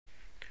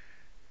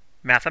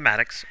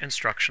Mathematics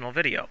Instructional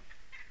Video.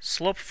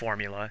 Slope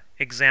Formula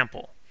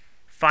Example.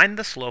 Find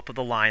the slope of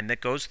the line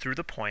that goes through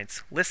the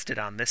points listed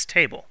on this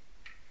table.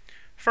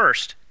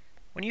 First,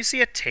 when you see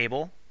a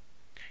table,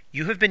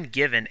 you have been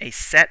given a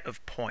set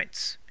of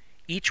points,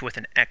 each with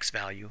an x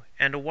value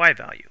and a y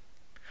value.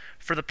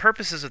 For the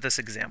purposes of this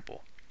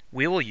example,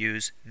 we will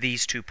use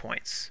these 2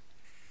 points,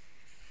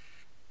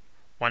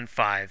 1,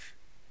 5,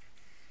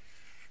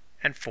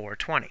 and 4,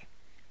 20.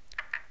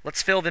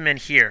 Let's fill them in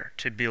here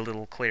to be a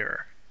little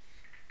clearer.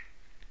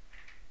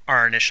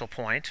 Our initial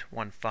point,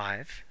 1,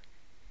 5,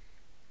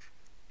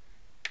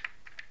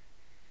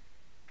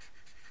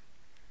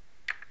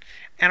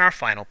 and our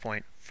final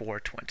point, 4,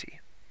 20.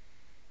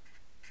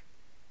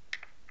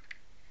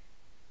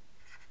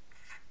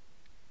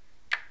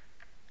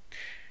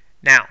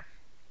 Now,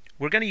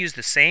 we're going to use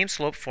the same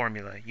slope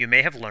formula you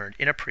may have learned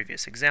in a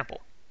previous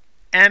example.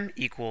 M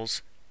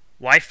equals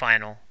y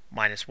final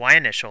minus y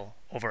initial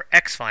over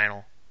x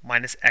final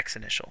minus x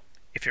initial.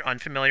 If you're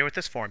unfamiliar with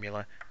this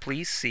formula,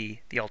 please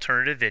see the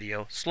alternative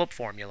video slope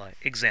formula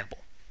example.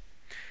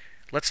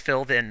 Let's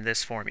fill in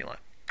this formula.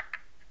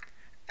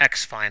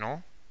 X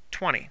final,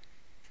 20.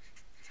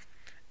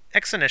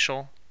 X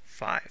initial,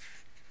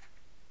 5.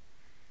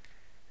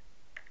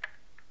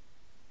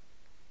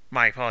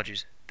 My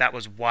apologies. That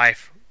was y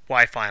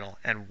final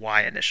and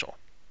y initial.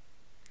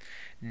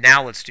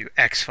 Now let's do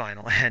x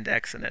final and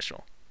x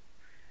initial.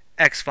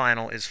 X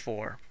final is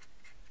 4,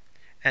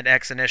 and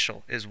x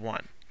initial is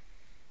 1.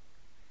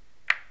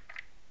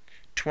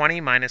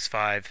 20 minus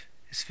 5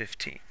 is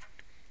 15.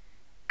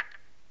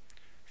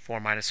 4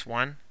 minus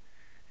 1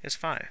 is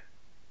 5.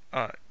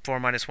 4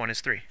 minus 1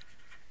 is 3.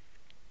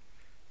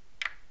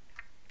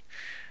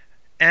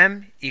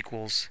 M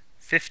equals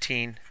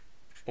 15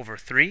 over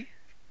 3,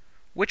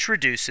 which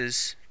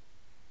reduces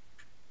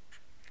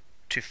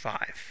to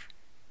 5.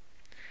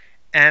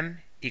 M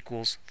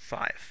equals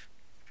 5.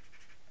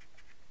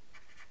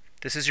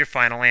 This is your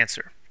final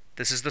answer.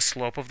 This is the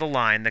slope of the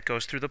line that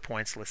goes through the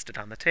points listed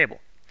on the table.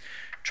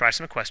 Try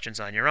some questions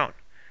on your own.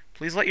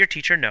 Please let your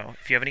teacher know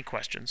if you have any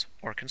questions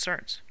or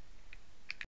concerns.